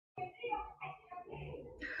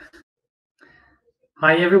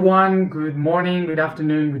Hi everyone, good morning, good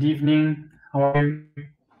afternoon, good evening. How are you?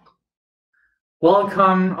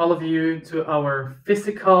 Welcome all of you to our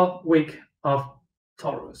physical week of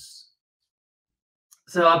Taurus.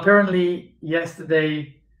 So apparently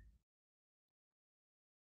yesterday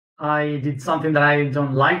I did something that I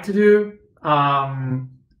don't like to do, of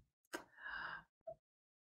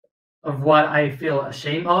what I feel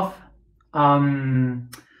ashamed of. But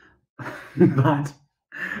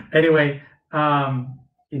anyway,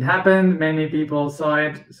 it happened, many people saw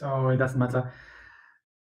it, so it doesn't matter.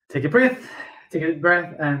 Take a breath,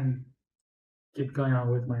 and keep going on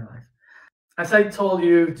with my life. As I told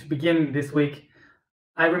you to begin this week,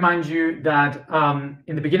 I remind you that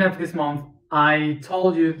in the beginning of this month, I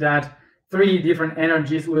told you that 3 different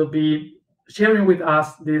energies will be sharing with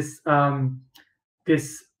us this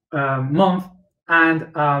month,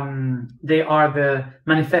 and they are the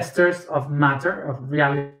manifestors of matter, of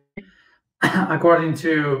reality, according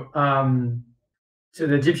to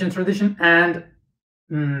the Egyptian tradition. And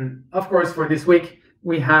of course, for this week,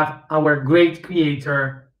 we have our great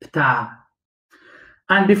creator, Ptah.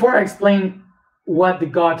 And before I explain what the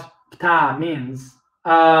god Ptah means,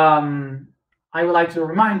 I would like to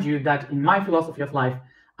remind you that in my philosophy of life,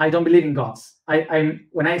 I don't believe in gods.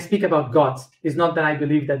 When I speak about gods, it's not that I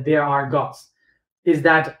believe that there are gods. It's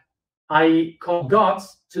that I call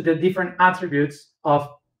gods to the different attributes of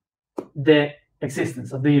the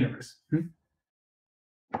existence of the universe.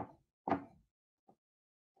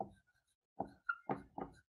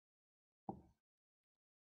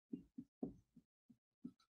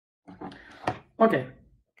 Okay.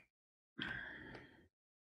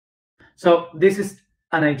 So this is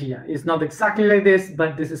an idea. It's not exactly like this,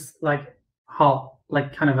 but this is like how,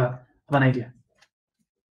 like kind of an idea.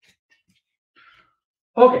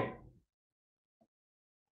 Okay.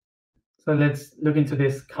 So let's look into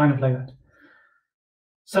this kind of like that.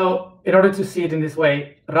 So in order to see it in this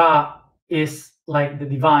way, Ra is like the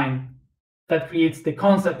divine that creates the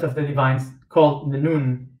concept of the divines called the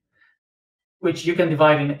Nun, which you can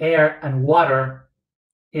divide in air and water,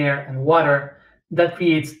 that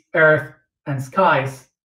creates earth and skies.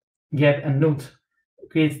 Get and Nut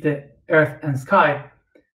creates the earth and sky,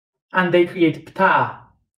 and they create Ptah.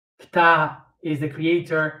 Ptah is the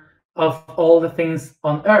creator of all the things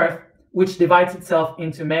on earth, which divides itself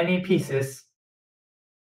into many pieces,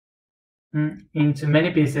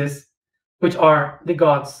 which are the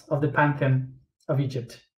gods of the pantheon of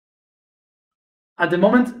Egypt. At the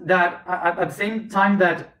moment that, at the same time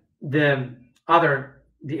that the air,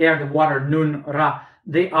 the water, Nun, Ra,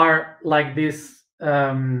 they are like these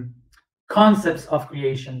concepts of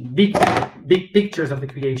creation, big pictures of the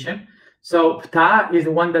creation. So Ptah is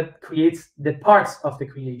the one that creates the parts of the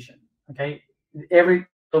creation. Okay, every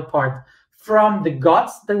part, from the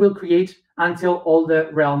gods that will create until all the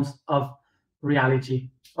realms of reality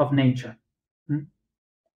of nature.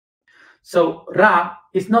 So Ra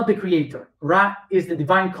is not the creator. Ra is the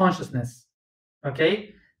divine consciousness,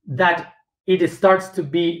 okay, that it starts to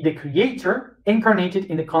be the creator incarnated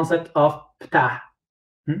in the concept of Ptah.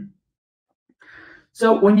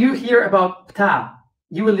 So when you hear about Ptah,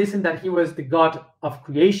 you will listen that he was the god of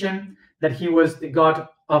creation, that he was the god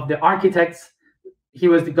of the architects, he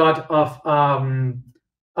was the god of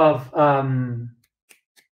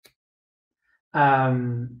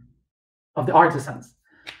the artisans.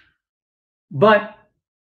 But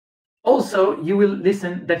also you will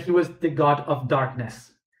listen that he was the god of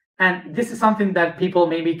darkness. And this is something that people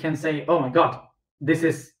maybe can say, oh my God, this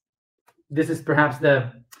is perhaps the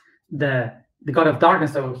god of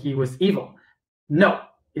darkness, so he was evil. No,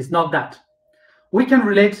 it's not that. We can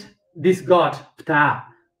relate this god, Ptah,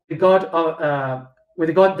 the god of, with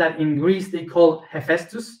the god that in Greece they call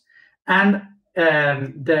Hephaestus, and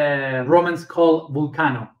the Romans call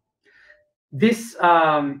Vulcano. These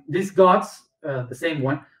gods, the same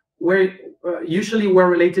one, were usually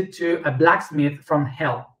related to a blacksmith from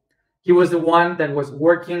hell. He was the one that was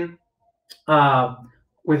working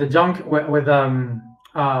with a junk,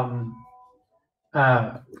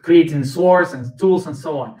 creating swords and tools and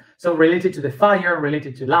so on. So related to the fire,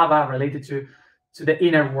 related to lava, related to the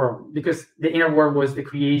inner world, because the inner world was the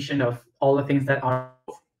creation of all the things that are.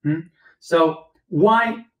 So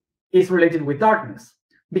why is related with darkness?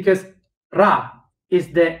 Because Ra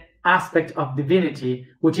is the aspect of divinity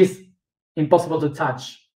which is impossible to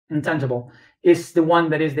touch, intangible. Is the one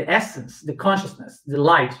that is the essence, the consciousness, the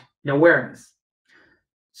light, the awareness.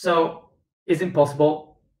 So it's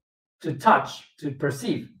impossible to touch, to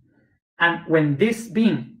perceive. And when this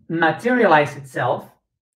being materializes itself,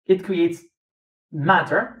 it creates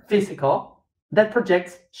matter, physical, that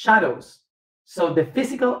projects shadows. So the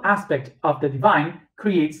physical aspect of the divine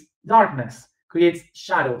creates darkness, creates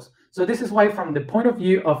shadows. So this is why, from the point of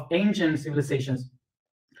view of ancient civilizations,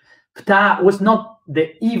 Ptah was not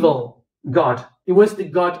the evil god. It was the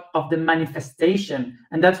god of the manifestation.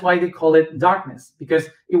 And that's why they call it darkness, because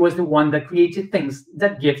it was the one that created things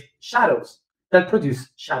that give shadows, that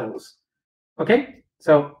produce shadows. Okay?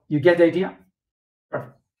 So you get the idea?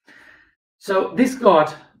 Perfect. So this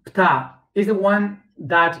god, Ptah, is the one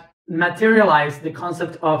that materialized the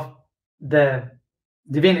concept of the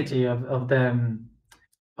divinity of the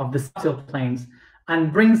subtle planes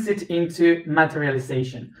and brings it into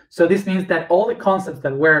materialization. So this means that all the concepts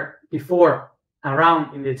that were before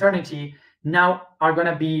around in the eternity now are going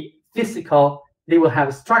to be physical. They will have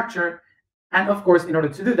a structure, and of course, in order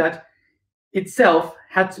to do that, itself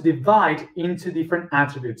had to divide into different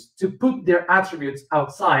attributes to put their attributes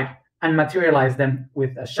outside and materialize them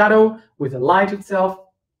with a shadow, with a light itself.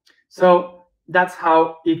 So that's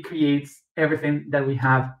how it creates everything that we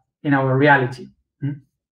have in our reality.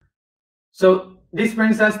 So this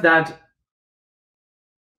brings us that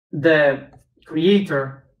the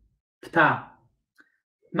creator, Ptah,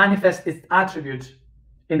 manifests its attribute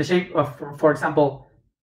in the shape of, for example,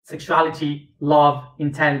 sexuality, love,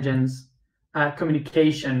 intelligence,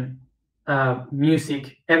 communication,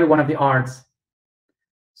 music, every one of the arts.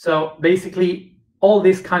 So basically, all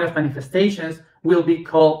these kind of manifestations will be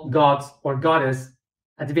called gods or goddess,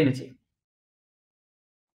 a divinity.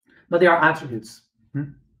 But they are attributes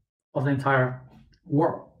of the entire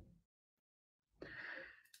world.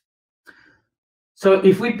 So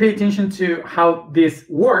if we pay attention to how this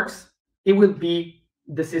works, it will be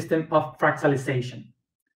the system of fractalization.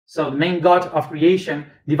 So the main god of creation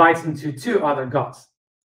divides into two other gods,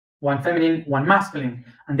 one feminine, one masculine,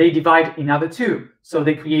 and they divide in other two. So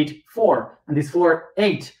they create 4, and this 4,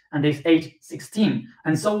 8, and this 8, 16,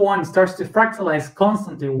 and so on. Starts to fractalize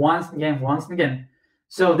constantly, once and again.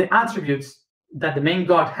 So the attributes that the main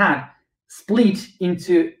god had split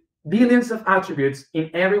into billions of attributes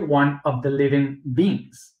in every one of the living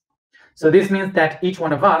beings. So this means that each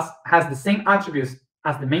one of us has the same attributes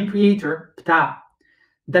as the main creator, Ptah,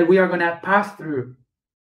 that we are going to pass through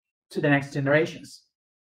to the next generations.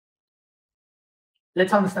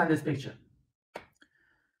 Let's understand this picture.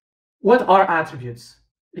 What are attributes?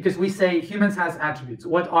 Because we say humans has attributes.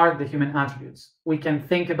 What are the human attributes? We can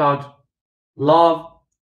think about love,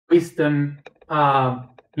 wisdom,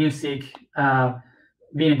 music,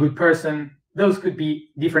 being a good person. Those could be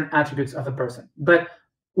different attributes of a person. But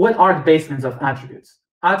what are the basements of attributes?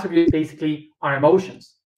 Attributes basically are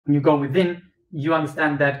emotions. When you go within, you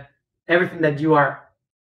understand that everything that you are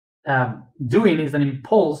doing is an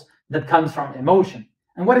impulse that comes from emotion.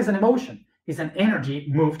 And what is an emotion? It's an energy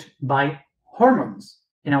moved by hormones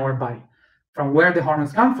in our body. From where the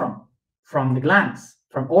hormones come from? From the glands,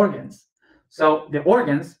 from organs. So the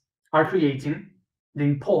organs are creating the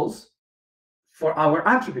impulse for our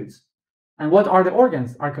attributes. And what are the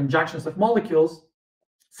organs? Are conjunctions of molecules,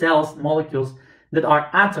 cells, molecules that are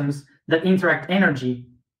atoms that interact energy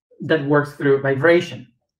that works through vibration.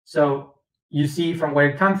 So you see from where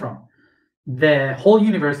it comes from. The whole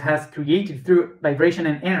universe has created through vibration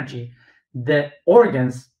and energy the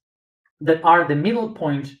organs that are the middle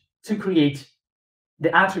point to create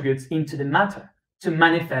the attributes into the matter, to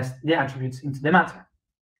manifest the attributes into the matter.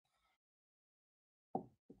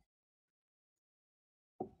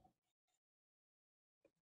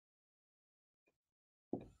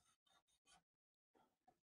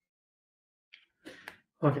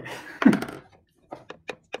 Okay.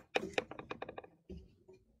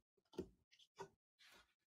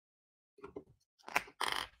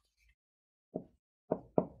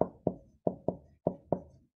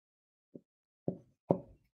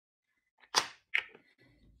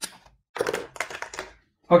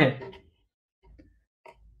 Okay.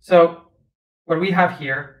 So what we have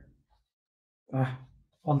here,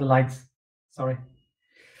 all the lights, sorry.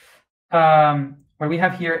 What we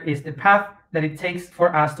have here is the path that it takes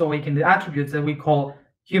for us to awaken the attributes that we call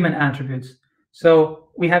human attributes. So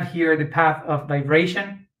we have here the path of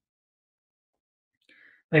vibration.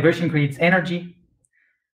 Vibration creates energy.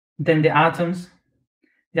 Then the atoms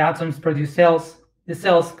produce cells. The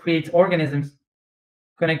cells create organisms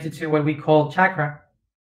connected to what we call chakra.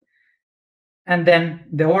 And then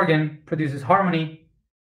the organ produces harmony,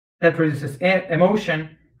 that produces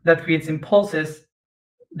emotion, that creates impulses,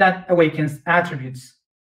 that awakens attributes.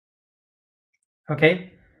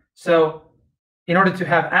 Okay, so in order to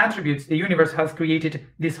have attributes, the universe has created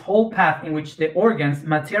this whole path in which the organs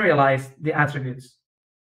materialize the attributes.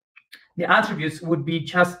 The attributes would be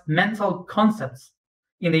just mental concepts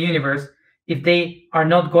in the universe if they are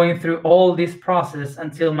not going through all this process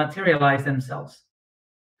until materialize themselves.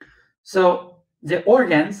 So the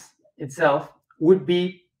organs itself would be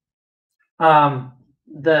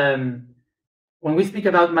when we speak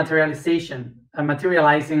about materialization,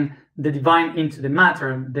 materializing the divine into the matter,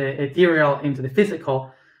 the ethereal into the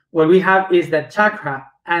physical, what we have is that chakra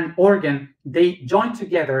and organ, they join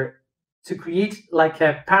together to create like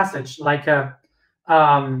a passage, like a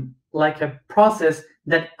process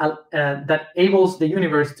that enables the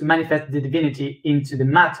universe to manifest the divinity into the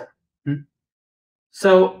matter.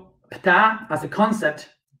 So Ptah, as a concept,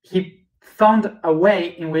 he found a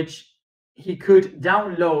way in which he could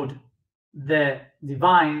download the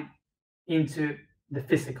divine into the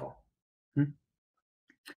physical.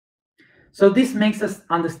 So this makes us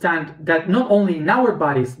understand that not only in our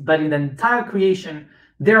bodies, but in the entire creation,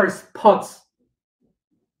 there are spots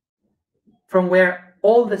from where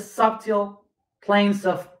all the subtle planes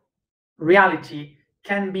of reality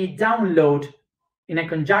can be downloaded in a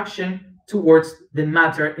conjunction towards the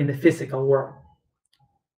matter in the physical world.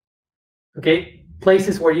 Okay,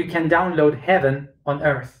 places where you can download heaven on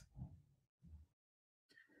earth.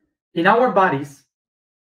 In our bodies,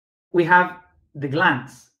 we have the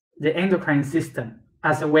glands, the endocrine system,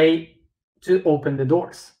 as a way to open the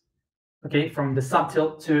doors, okay, from the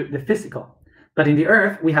subtle to the physical. But in the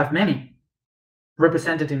earth, we have many,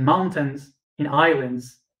 represented in mountains, in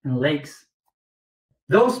islands, in lakes.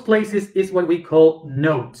 Those places is what we call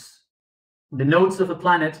nodes. The nodes of a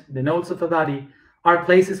planet, the nodes of a body, are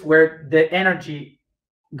places where the energy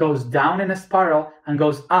goes down in a spiral and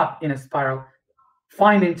goes up in a spiral,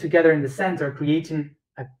 finding together in the center, creating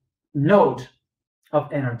a node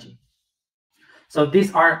of energy. So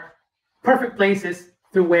these are perfect places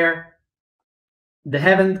through where the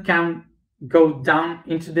heaven can go down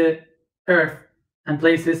into the earth, and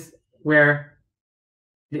places where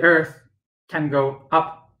the earth can go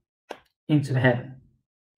up into the heaven.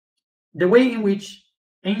 The way in which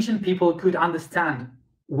ancient people could understand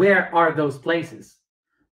where are those places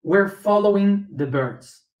were following the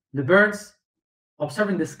birds. The birds,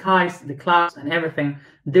 observing the skies, the clouds, and everything,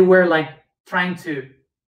 they were like trying to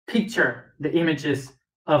picture the images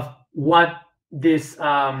of what these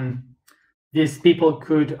people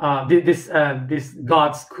could, these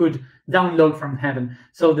gods could download from heaven.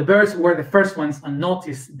 So the birds were the first ones to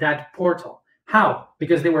notice that portal. How?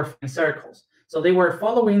 Because they were in circles. So they were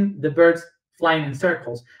following the birds flying in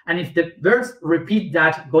circles. And if the birds repeat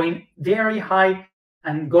that, going very high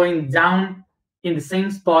and going down in the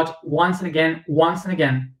same spot once and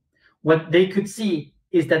again, what they could see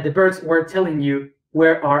is that the birds were telling you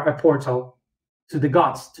where are a portal to the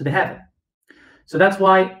gods, to the heaven. So that's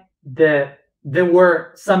why there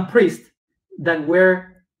were some priests that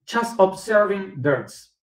were just observing birds.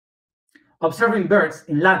 Observing birds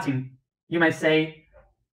in Latin, you might say,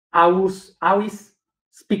 avis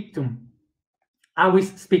spictum.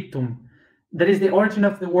 Avis spictum. That is the origin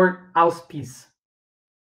of the word auspice.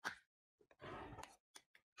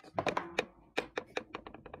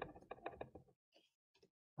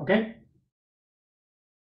 Okay?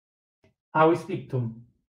 Avis spictum,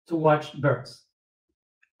 to watch birds.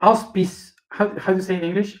 Auspice, how do you say in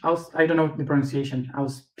English? I don't know the pronunciation.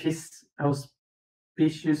 Auspicious,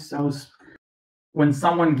 when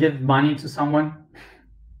someone gives money to someone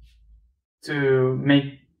to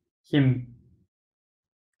make him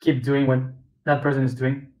keep doing what that person is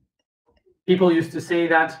doing. People used to say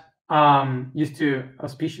that,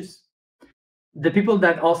 auspicious. The people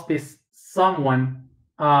that auspice someone,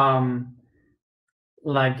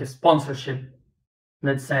 like a sponsorship,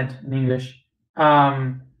 let's say in English,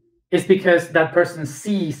 is because that person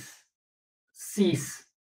sees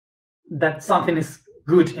that something is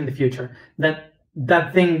good in the future,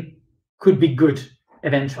 that thing could be good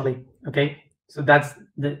eventually, okay? So that's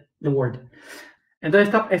the word.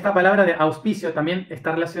 Entonces esta palabra de auspicio también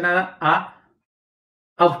está relacionada a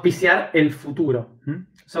auspiciar el futuro.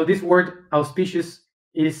 So this word auspicious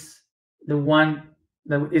is the one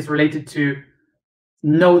that is related to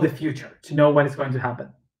know the future, to know what is going to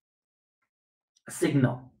happen. A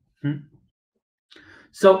signal.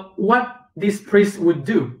 So what these priests would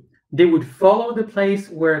do, they would follow the place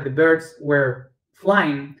where the birds were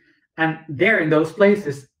flying, and there in those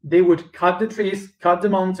places, they would cut the trees, cut the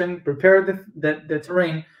mountain, prepare the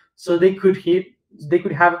terrain, so they could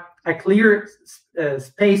have a clear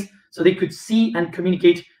space, so they could see and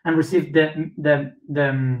communicate and receive the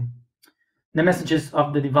messages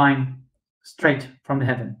of the divine straight from the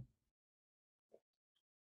heaven.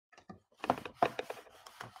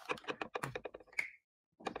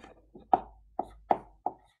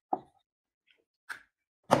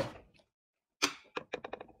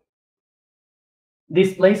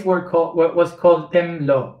 this place was called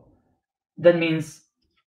templo. That means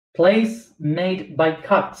place made by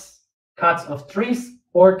cuts of trees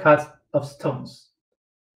or cuts of stones.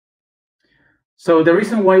 So the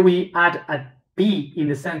reason why we add a P in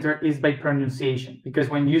the center is by pronunciation, because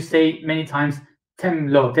when you say many times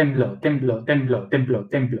templo, templo, templo, templo, templo,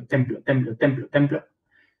 templo, templo, templo, templo, templo,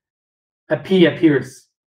 a P appears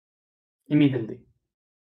immediately.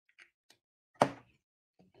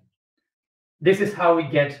 This is how we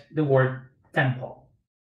get the word temple.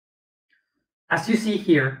 As you see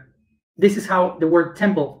here, this is how the word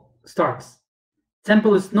temple starts.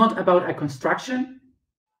 Temple is not about a construction.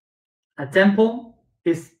 A temple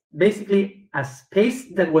is basically a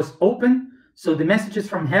space that was open so the messages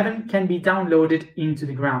from heaven can be downloaded into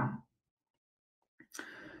the ground.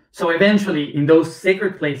 So eventually, in those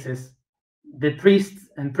sacred places, the priests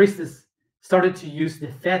and priestesses started to use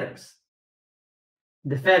the feathers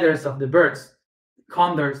of the birds, the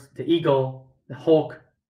condors, the eagle, the hawk,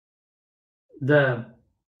 the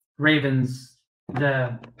ravens,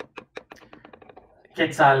 the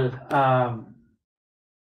quetzal,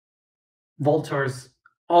 vultures,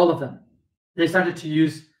 all of them. They started to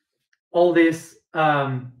use all these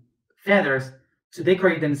feathers to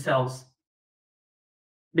decorate themselves,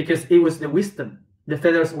 because it was the wisdom. The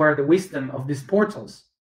feathers were the wisdom of these portals.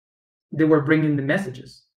 They were bringing the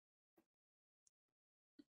messages.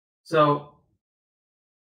 So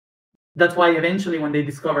that's why eventually when they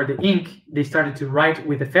discovered the ink, they started to write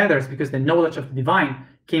with the feathers, because the knowledge of the divine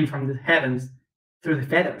came from the heavens through the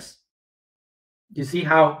feathers. You see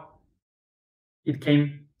how it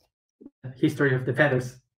came, the history of the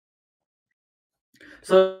feathers.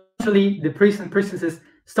 So eventually the priests and priestesses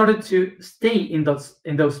started to stay in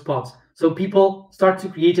those spots. So people start to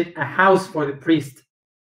create a house for the priest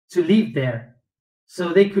to live there, so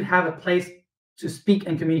they could have a place to speak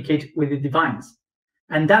and communicate with the divines.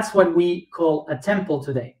 And that's what we call a temple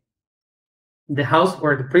today. The house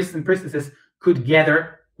where the priests and priestesses could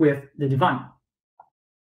gather with the divine.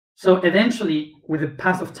 So eventually, with the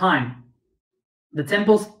pass of time, the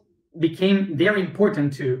temples became very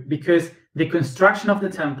important too, because the construction of the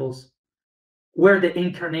temples were the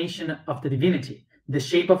incarnation of the divinity. The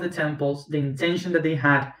shape of the temples, the intention that they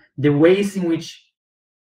had, the ways in which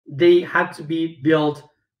they had to be built,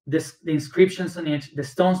 the inscriptions on it, the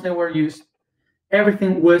stones that were used,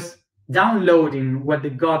 everything was downloading what the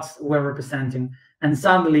gods were representing, and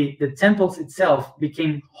suddenly the temples itself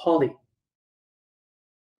became holy.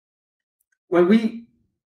 What we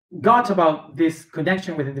got about this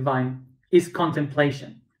connection with the divine is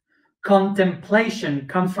contemplation. Contemplation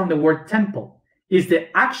comes from the word temple. Is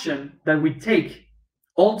the action that we take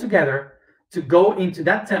all together to go into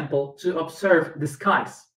that temple to observe the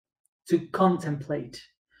skies, to contemplate.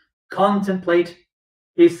 Contemplate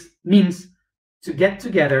means to get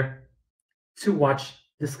together to watch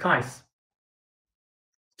the skies,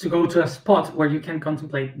 to go to a spot where you can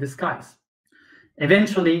contemplate the skies.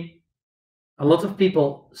 Eventually, a lot of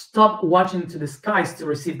people stopped watching to the skies to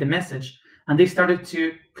receive the message, and they started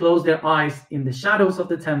to close their eyes in the shadows of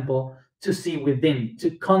the temple to see within,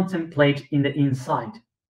 to contemplate in the inside.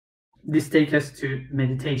 This takes us to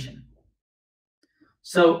meditation.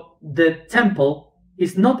 So the temple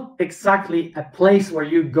is not exactly a place where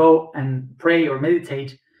you go and pray or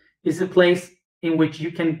meditate. It's a place in which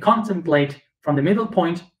you can contemplate from the middle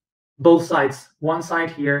point, both sides, one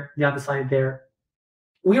side here, the other side there.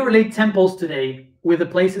 We relate temples today with the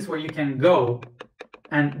places where you can go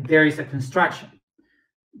and there is a construction.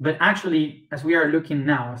 But actually, as we are looking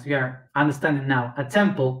now, as we are understanding now, a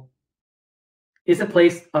temple is a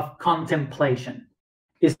place of contemplation.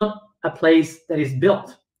 It's not a place that is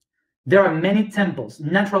built. There are many temples,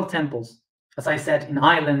 natural temples, as I said, in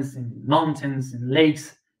islands, in mountains, in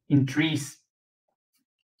lakes, in trees,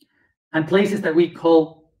 and places that we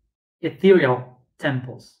call ethereal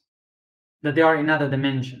temples, that they are in other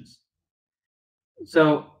dimensions.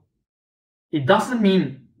 So it doesn't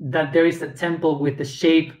mean that there is a temple with the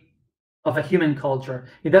shape of a human culture.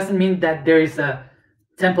 It doesn't mean that there is a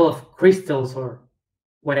temple of crystals or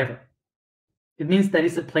whatever. It means that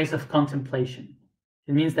it's a place of contemplation.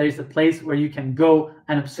 It means there is a place where you can go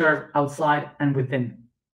and observe outside and within.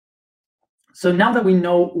 So now that we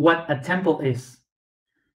know what a temple is,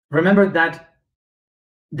 remember that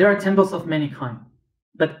there are temples of many kinds,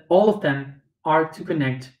 but all of them are to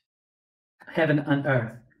connect heaven and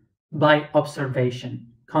earth by observation,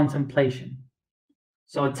 contemplation.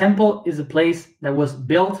 So a temple is a place that was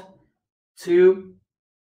built to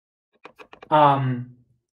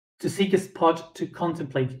seek a spot to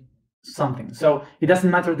contemplate something. So it doesn't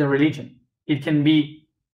matter the religion. It can be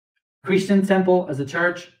Christian temple as a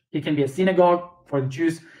church. It can be a synagogue. for the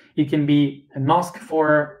Jews, it can be a mosque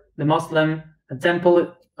for the Muslim, a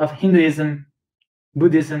temple of Hinduism,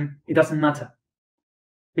 Buddhism, it doesn't matter.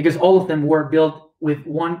 Because all of them were built with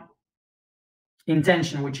one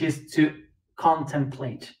intention, which is to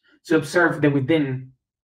contemplate, to observe the within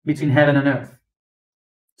between heaven and earth.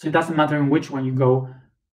 So it doesn't matter in which one you go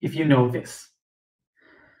if you know this.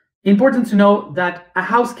 Important to know that a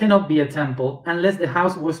house cannot be a temple unless the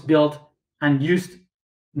house was built and used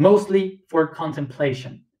mostly for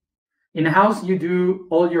contemplation. In a house, you do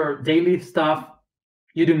all your daily stuff,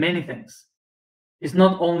 you do many things. It's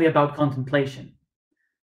not only about contemplation.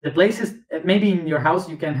 The places, maybe in your house,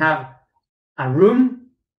 you can have a room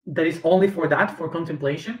that is only for that, for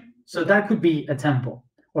contemplation. So that could be a temple,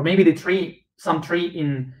 or maybe the tree, some tree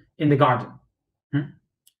in the garden.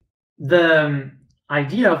 The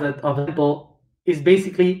idea of the temple is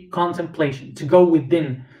basically contemplation, to go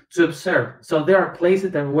within, to observe. So there are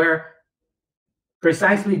places that were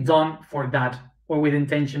precisely done for that, or with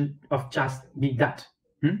intention of just be that.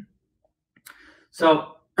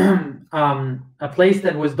 So a place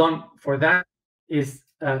that was done for that is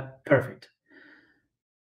perfect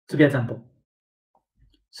to be a temple.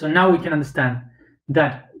 So now we can understand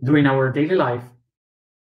that during our daily life,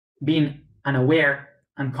 being unaware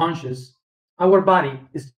and conscious, our body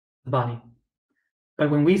is the body. But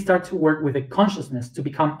when we start to work with a consciousness to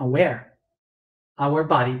become aware, our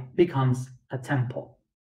body becomes a temple.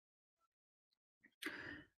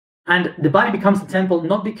 And the body becomes a temple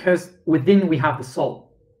not because within we have the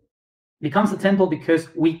soul. It becomes a temple because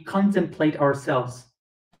we contemplate ourselves,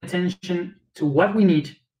 attention to what we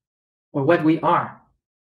need or what we are.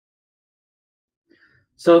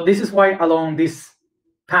 So this is why along this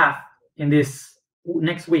path in this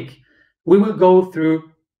next week, we will go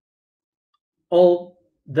through all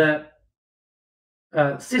the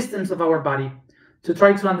systems of our body to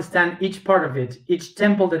try to understand each part of it, each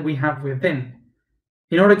temple that we have within,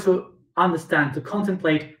 in order to understand, to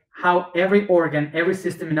contemplate how every organ, every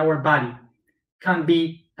system in our body can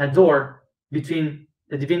be a door between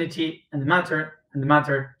the divinity and the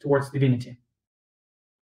matter towards divinity.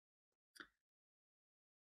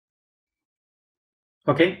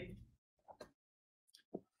 Okay?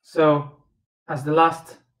 So, as the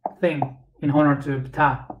last thing, in honor to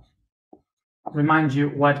Ptah, remind you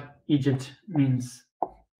what Egypt means.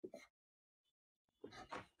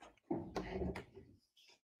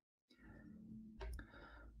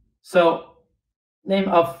 So, name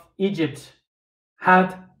of Egypt,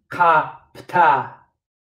 Had Ka Ptah.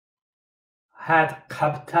 Had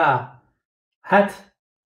Ka Ptah. Had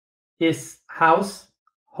is house,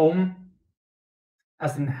 home,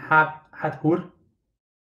 as in Hadhur.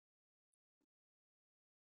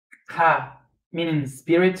 Ka, meaning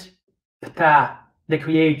spirit, Ptah, the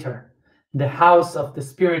creator, the house of the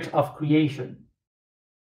spirit of creation.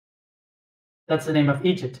 That's the name of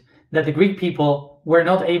Egypt, that the Greek people were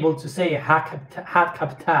not able to say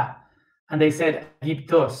Had-Kapta, and they said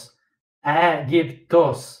Egyptos,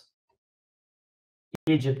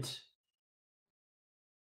 Egypt.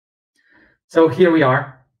 So here we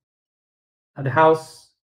are at the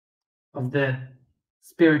house of the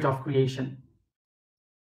spirit of creation.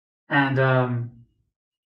 And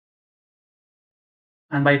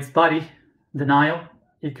by its body, the Nile,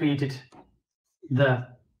 it created the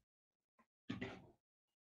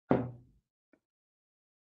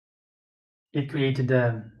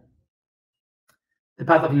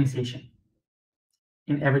path of initiation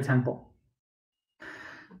in every temple.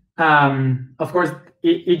 Of course,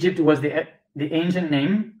 Egypt was the ancient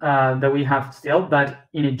name that we have still, but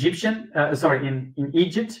in in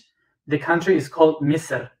Egypt, the country is called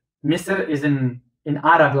Misr. Misr is in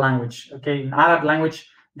Arab language. Okay, in Arab language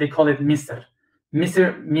they call it Misr.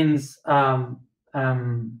 Misr means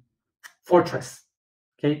fortress.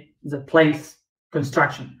 Okay, it's a place,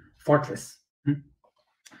 construction, fortress.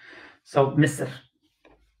 So Misr.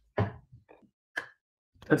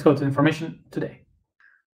 Let's go to information today.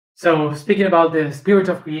 So speaking about the spirit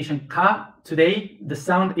of creation, Ka, today the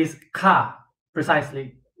sound is Ka,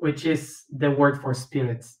 precisely, which is the word for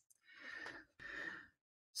spirits.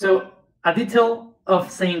 So a detail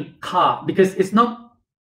of saying Ka, because it's not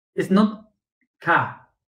Ka.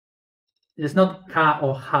 It's not Ka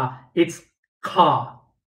or Ha. It's Ka.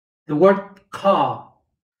 The word Ka.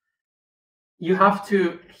 You have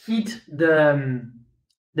to heat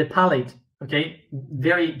the palate, okay,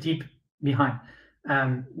 very deep behind.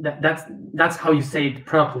 That's how you say it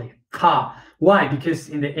properly. Ka. Why? Because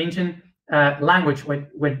in the ancient language,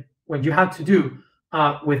 what you had to do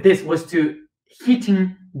with this was to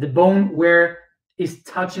hitting the bone where is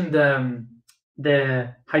touching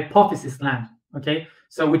the hypophysis gland. Okay,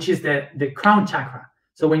 So which is the crown chakra.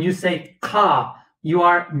 So when you say ka, you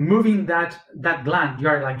are moving that gland. You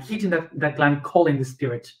are like hitting that gland, calling the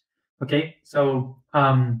spirit. Okay, so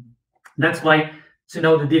that's why, to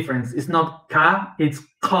know the difference, it's not ka, it's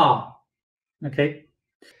ka. Okay.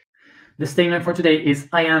 The statement for today is,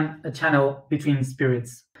 I am a channel between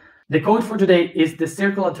spirits. The quote for today is the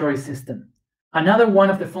circulatory system. Another one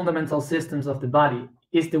of the fundamental systems of the body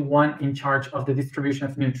is the one in charge of the distribution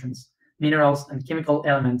of nutrients, minerals, and chemical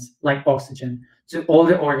elements like oxygen to all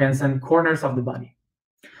the organs and corners of the body.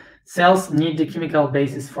 Cells need the chemical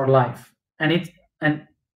basis for life, and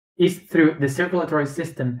it's through the circulatory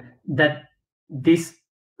system that this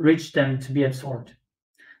reach them to be absorbed.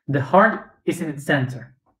 The heart is in its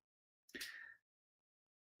center,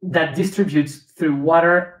 that distributes through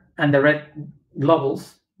water and the red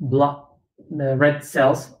globules, blood, the red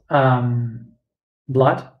cells,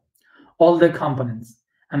 blood, all the components.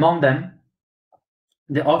 Among them,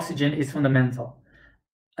 the oxygen is fundamental,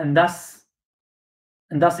 and thus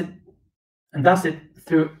it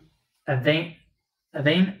through a vein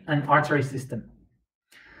and artery system.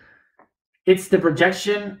 It's the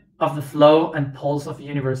projection of the flow and pulse of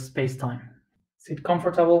universe space-time. Sit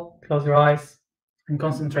comfortable, close your eyes, and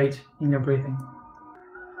concentrate in your breathing.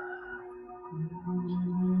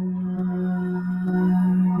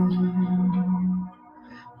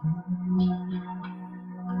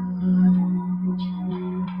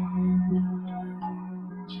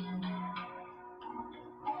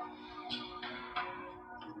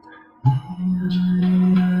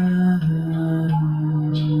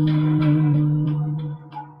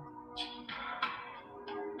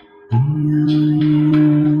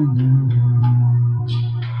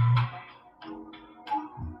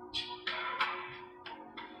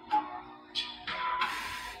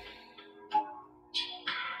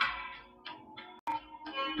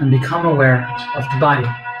 And become aware of the body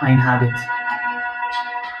I inhabit.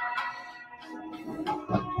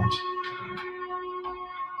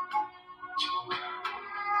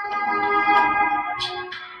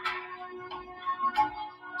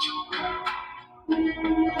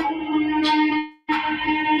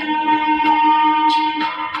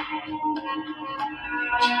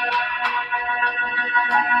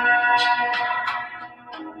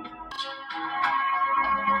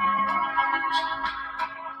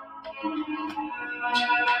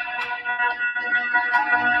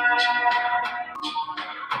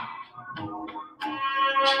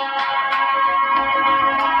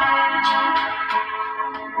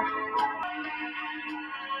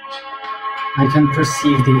 I can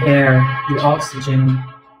perceive the air, the oxygen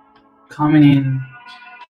coming in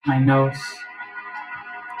my nose,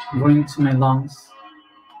 going to my lungs,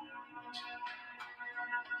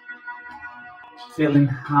 feeling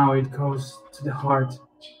how it goes to the heart,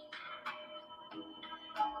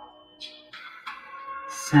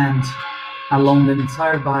 sent along the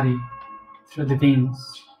entire body, through the veins,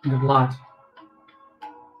 and the blood,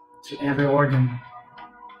 to every organ.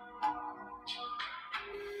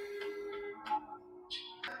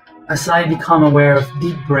 As I become aware of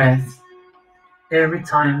deep breath, every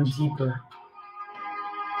time deeper,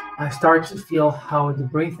 I start to feel how the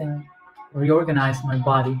breathing reorganizes my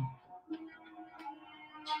body.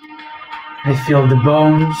 I feel the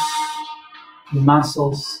bones, the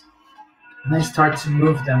muscles, and I start to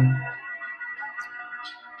move them,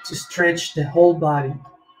 to stretch the whole body.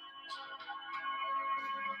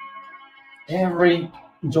 Every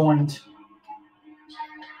joint,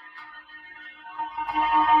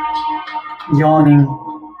 yawning,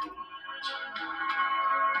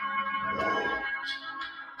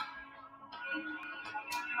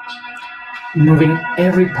 moving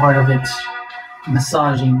every part of it,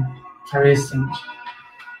 massaging, caressing.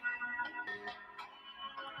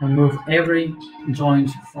 I move every joint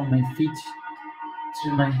from my feet to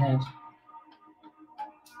my head.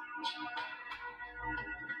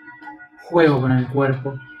 Juego con el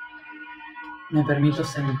cuerpo. Me permito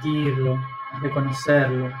sentirlo,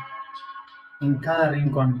 reconocerlo en cada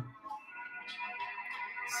rincón.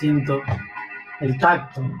 Siento el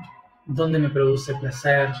tacto, donde me produce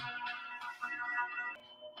placer.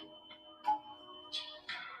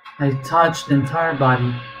 I touch the entire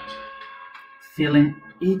body, feeling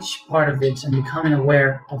each part of it and becoming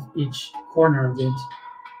aware of each corner of it,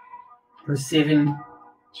 perceiving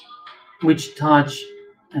which touch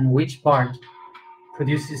and which part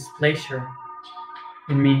produces pleasure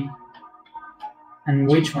in me and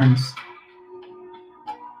which ones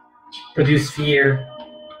produce fear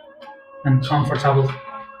and comfortable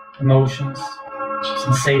emotions,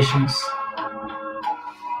 sensations.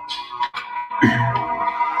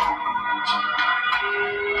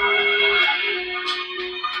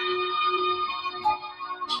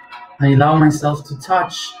 I allow myself to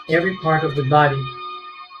touch every part of the body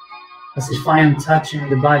as if I am touching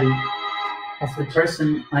the body of the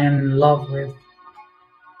person I am in love with.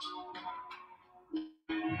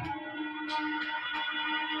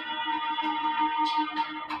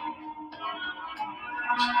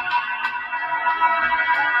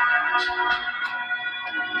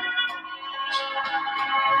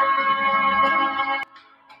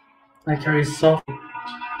 I carry softly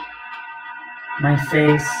my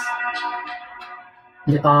face,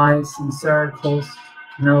 the eyes in circles,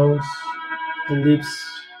 nose, the lips,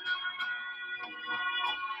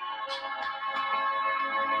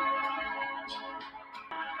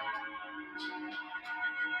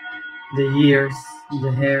 the ears,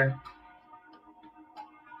 the hair.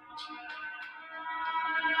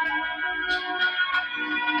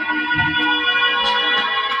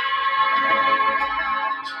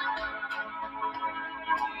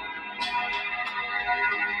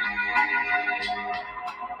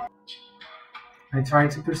 I try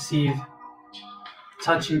to perceive,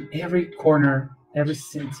 touching every corner, every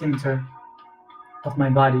centimeter of my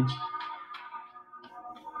body,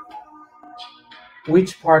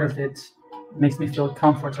 which part of it makes me feel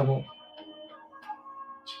comfortable,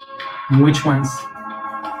 and which ones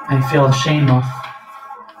I feel ashamed of.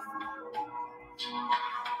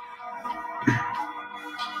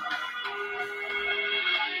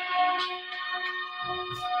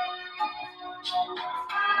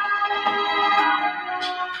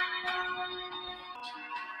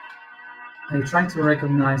 I try to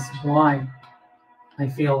recognize why I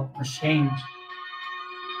feel ashamed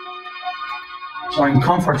or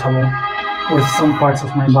uncomfortable with some parts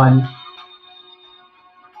of my body.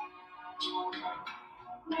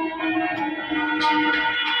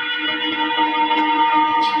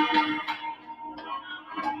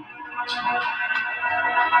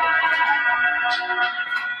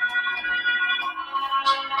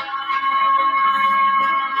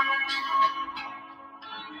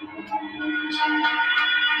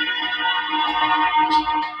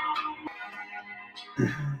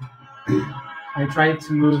 I try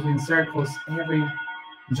to move in circles every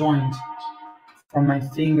joint, from my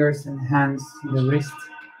fingers and hands to the wrist,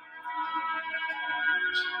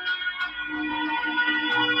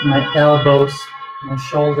 my elbows, my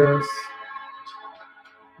shoulders,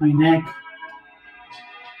 my neck,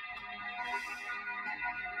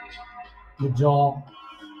 the jaw,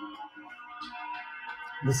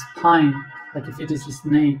 the spine, like if it is a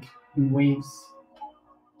snake in waves.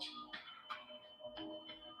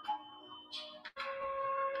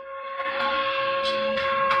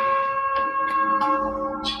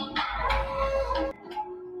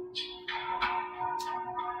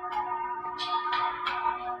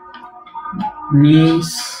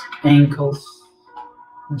 Knees, ankles,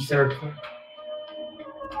 and circle.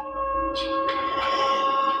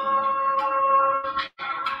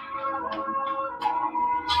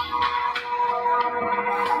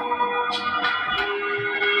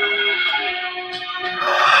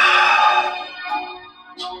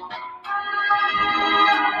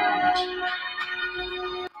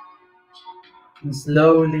 And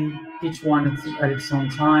slowly, each one at its own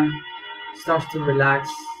time, starts to relax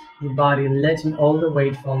the body, letting all the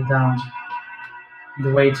weight fall down.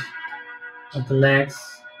 The weight of the legs,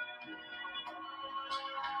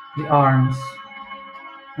 the arms,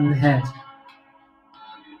 and the head.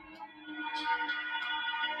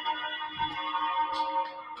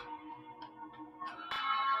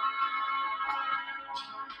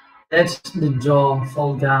 Let the jaw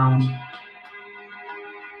fall down,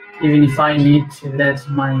 even if I need to let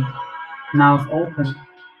my mouth open.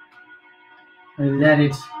 I let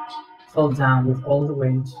it fall down with all the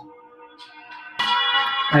weight.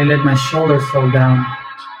 I let my shoulders fall down.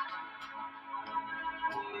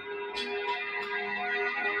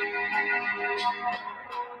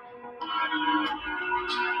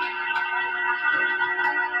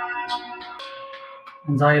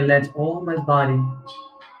 And I let all my body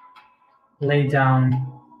lay down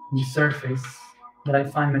on the surface that I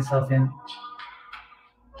find myself in.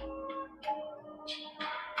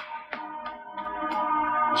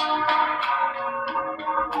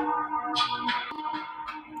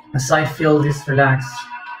 As I feel this relax,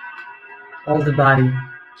 all the body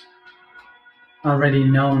already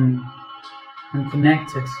known and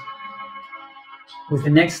connected, with the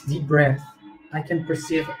next deep breath, I can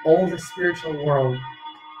perceive all the spiritual world,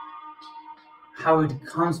 how it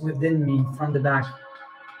comes within me from the back,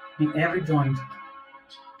 in every joint,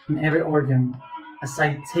 in every organ, as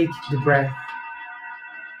I take the breath,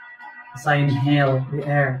 as I inhale the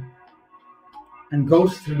air, and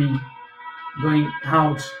goes through me, going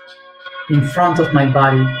out in front of my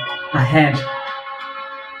body, ahead.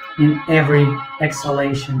 In every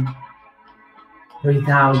exhalation, breathe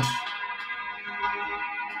out.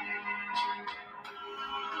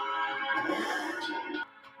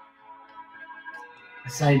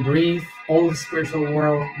 As I breathe, all the spiritual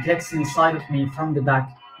world gets inside of me from the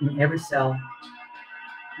back in every cell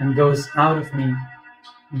and goes out of me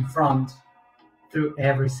in front through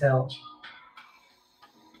every cell.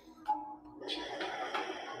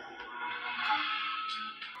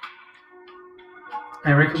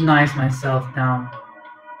 I recognize myself now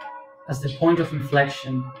as the point of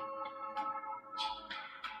inflection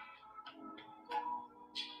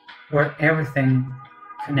where everything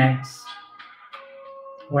connects,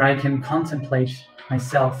 where I can contemplate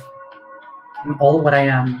myself and all what I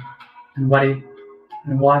am and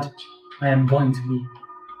what I am going to be.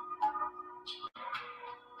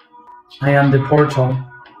 I am the portal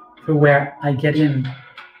through where I get in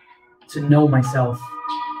to know myself.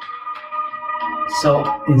 So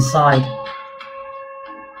inside,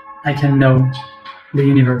 I can know the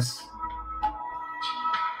universe.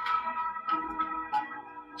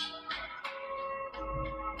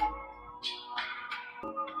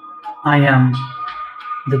 I am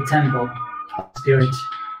the temple of spirit.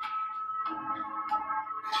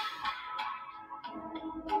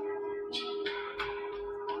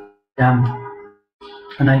 I am,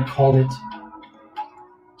 and I call it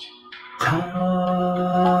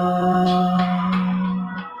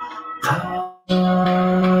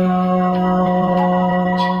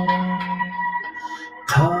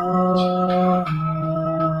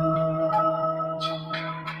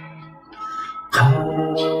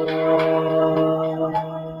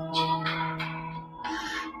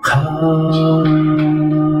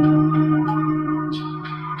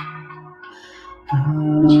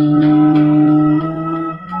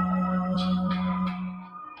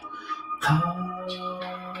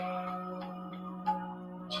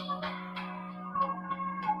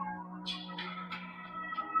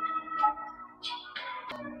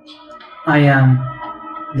I am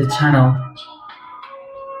the channel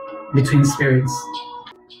between spirits.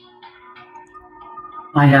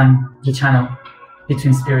 I am the channel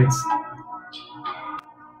between spirits.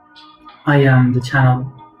 I am the channel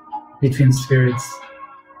between spirits.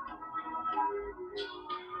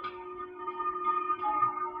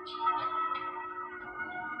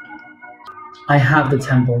 I have the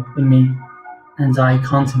temple in me, and I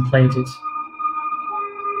contemplate it.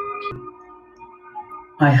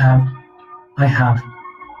 I have.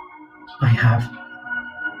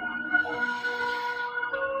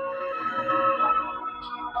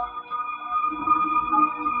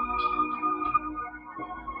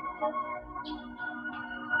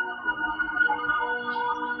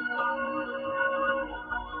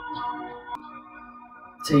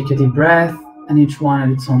 Take a deep breath, and each one at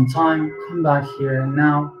its own time, come back here and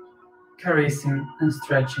now, caressing and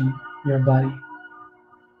stretching your body.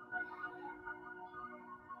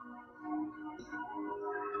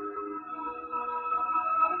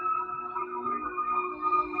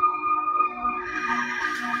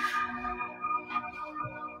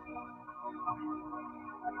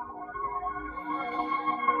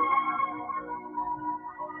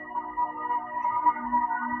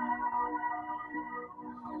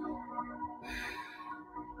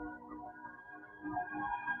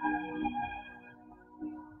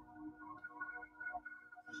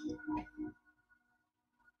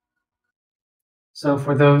 So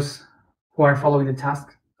for those who are following the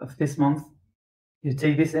task of this month, you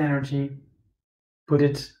take this energy, put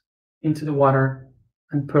it into the water,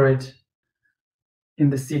 and put it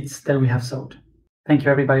in the seeds that we have sowed. Thank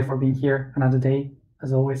you everybody for being here another day,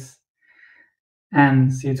 as always,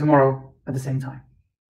 and see you tomorrow at the same time.